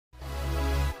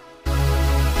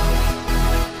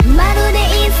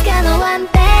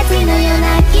のよう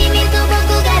な君と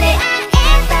僕が出会え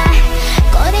た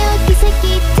これを奇跡って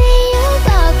言うの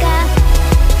か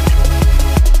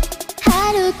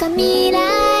遥か未来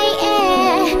へ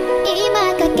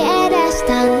今駆け出し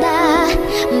たんだ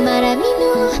まだ見ぬ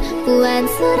不安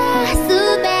すら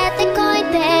全て越え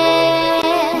て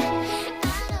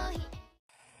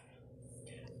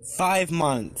 5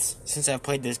 months since I've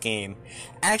played this game.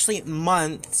 Actually,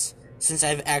 months since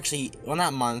I've actually, well,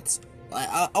 not months,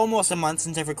 almost a month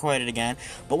since I've recorded again.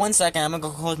 But 1 second, I'm gonna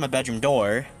go close my bedroom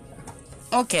door.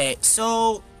 Okay,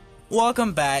 so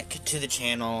welcome back to the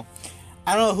channel.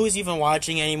 I don't know who's even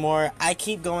watching anymore. I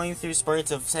keep going through spurts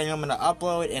of saying I'm gonna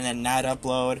upload and then not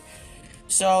upload.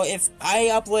 So if I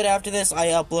upload after this, I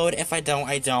upload. If I don't,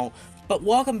 I don't. But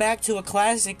welcome back to a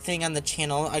classic thing on the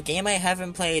channel, a game I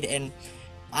haven't played in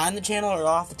on the channel or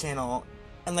off the channel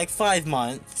in like 5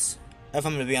 months, if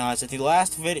I'm gonna be honest with you. The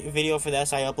last video for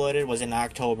this I uploaded was in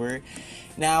October.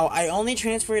 Now, I only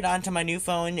transferred onto my new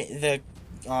phone, the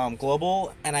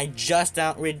Global, and I just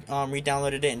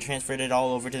re-downloaded it and transferred it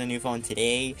all over to the new phone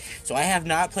today. So I have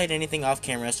not played anything off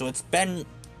camera, so it's been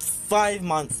 5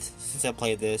 months since I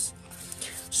played this.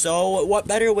 So what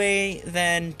better way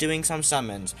than doing some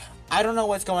summons? I don't know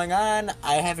what's going on.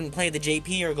 I haven't played the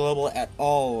JP or Global at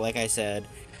all, like I said.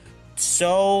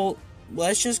 So,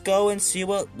 let's just go and see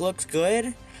what looks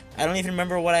good. I don't even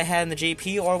remember what I had in the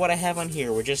JP or what I have on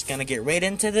here. We're just gonna get right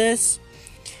into this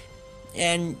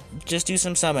and just do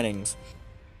some summonings.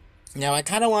 Now, I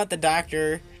kind of want the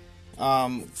Doctor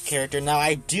character. Now,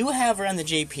 I do have her on the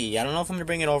JP. I don't know if I'm gonna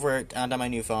bring it over onto my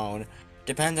new phone.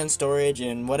 Depends on storage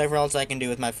and whatever else I can do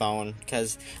with my phone,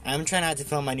 because I'm trying not to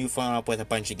fill my new phone up with a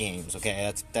bunch of games,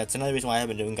 okay? That's another reason why I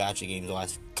haven't been doing gacha games the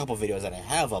last couple videos that I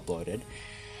have uploaded.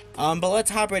 But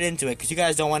let's hop right into it, because you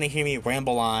guys don't want to hear me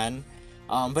ramble on.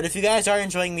 But if you guys are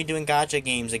enjoying me doing gacha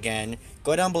games again,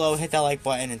 go down below, hit that like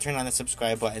button, and turn on the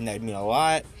subscribe button. That would mean a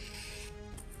lot.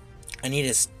 I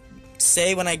need to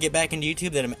say when I get back into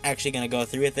YouTube that I'm actually going to go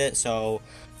through with it, so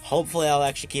hopefully I'll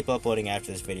actually keep uploading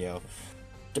after this video.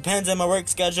 Depends on my work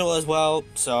schedule as well,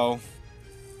 so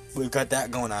we've got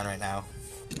that going on right now.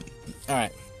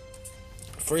 Alright.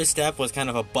 First step was kind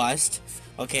of a bust.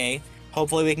 Okay.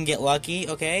 Hopefully we can get lucky,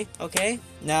 okay? Okay.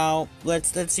 Now,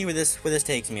 let's see where this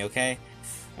takes me, okay?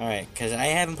 Alright, because I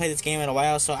haven't played this game in a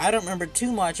while, so I don't remember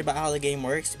too much about how the game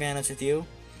works, to be honest with you.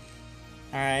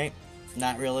 Alright.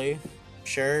 Not really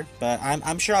sure, but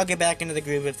I'm sure I'll get back into the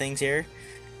groove of things here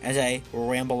as I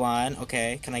ramble on.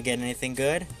 Okay, can I get anything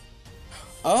good?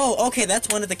 Oh, okay, that's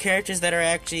one of the characters that are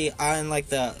actually on, like,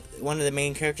 one of the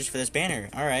main characters for this banner.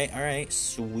 Alright,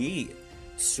 sweet.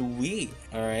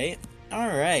 Alright.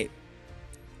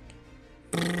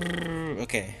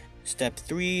 Okay, step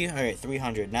 3, alright,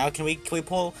 300. Now, can we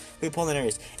pull the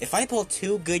numbers? If I pull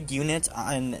 2 good units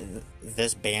on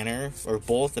this banner, or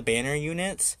both the banner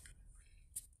units,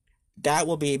 that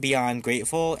will be beyond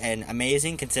grateful and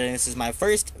amazing, considering this is my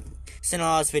first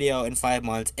SINoALICE video in 5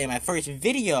 months, and my first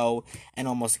video in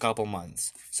almost a couple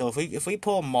months. So if we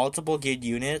pull multiple good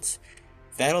units,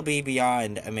 that'll be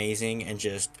beyond amazing and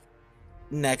just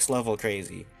next level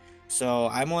crazy. So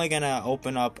I'm only gonna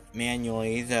open up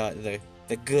manually the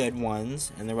good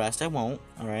ones, and the rest I won't.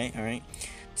 Alright.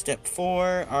 Step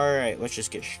 4, alright, let's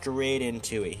just get straight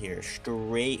into it here.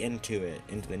 Straight into it,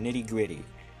 into the nitty gritty.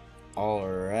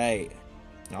 Alright.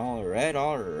 Oop.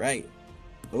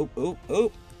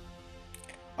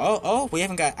 Oh, I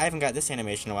haven't got this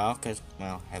animation in a while, because,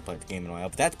 well, I haven't played the game in a while,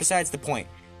 but that's besides the point.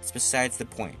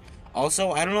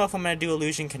 Also, I don't know if I'm going to do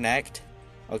Illusion Connect,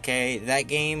 okay? That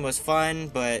game was fun,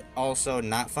 but also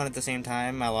not fun at the same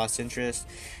time. I lost interest.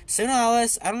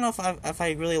 SINoALICE, I don't know if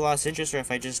I really lost interest or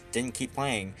if I just didn't keep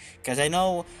playing, because I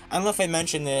don't know if I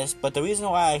mentioned this, but the reason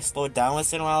why I slowed down with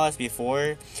SINoALICE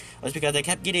before was because I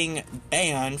kept getting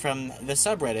banned from the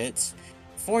subreddits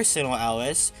for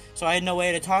SINoALICE, so I had no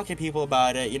way to talk to people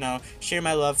about it, you know, share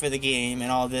my love for the game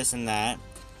and all this and that.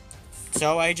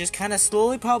 So I just kind of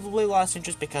slowly probably lost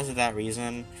interest because of that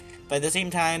reason. But at the same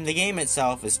time, the game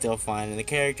itself is still fun, and the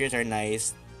characters are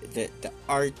nice, the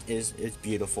art is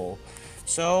beautiful.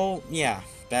 So, yeah,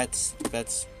 that's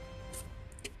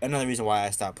another reason why I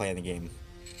stopped playing the game.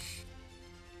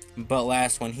 But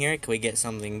last one here, can we get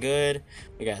something good?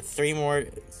 We got 3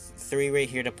 right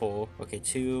here to pull. Okay,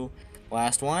 2.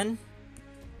 Last one.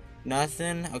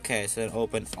 Nothing. Okay, so then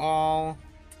open all.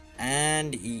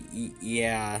 And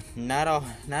yeah, not a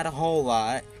whole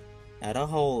lot.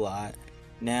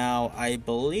 Now, I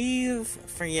believe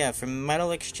for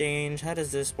metal exchange, how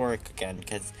does this work again?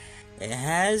 Because it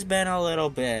has been a little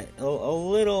bit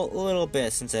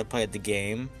since I played the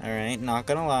game. All right, not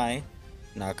gonna lie.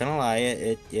 Not gonna lie,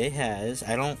 it has.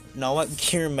 I don't know what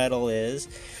gear medal is.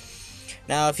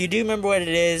 Now, if you do remember what it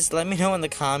is, let me know in the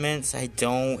comments. I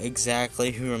don't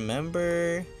exactly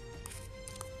remember.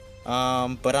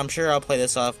 But I'm sure I'll play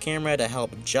this off camera to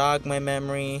help jog my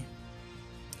memory.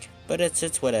 But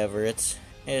it's whatever. It's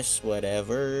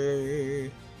whatever.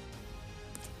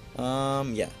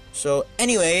 Yeah. So,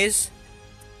 anyways,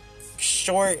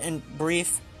 short and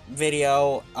brief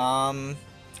video.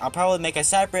 I'll probably make a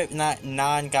separate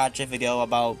non-gacha video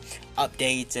about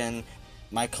updates and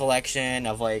my collection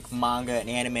of like manga and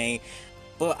anime.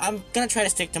 But I'm gonna try to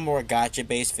stick to more gacha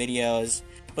based videos.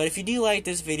 But if you do like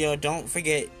this video, don't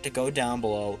forget to go down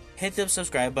below, hit the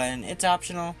subscribe button. It's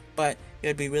optional, but it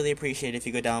would be really appreciated if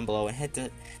you go down below and hit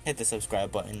the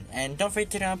subscribe button. And don't forget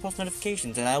to turn on post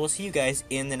notifications, and I will see you guys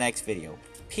in the next video.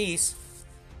 Peace.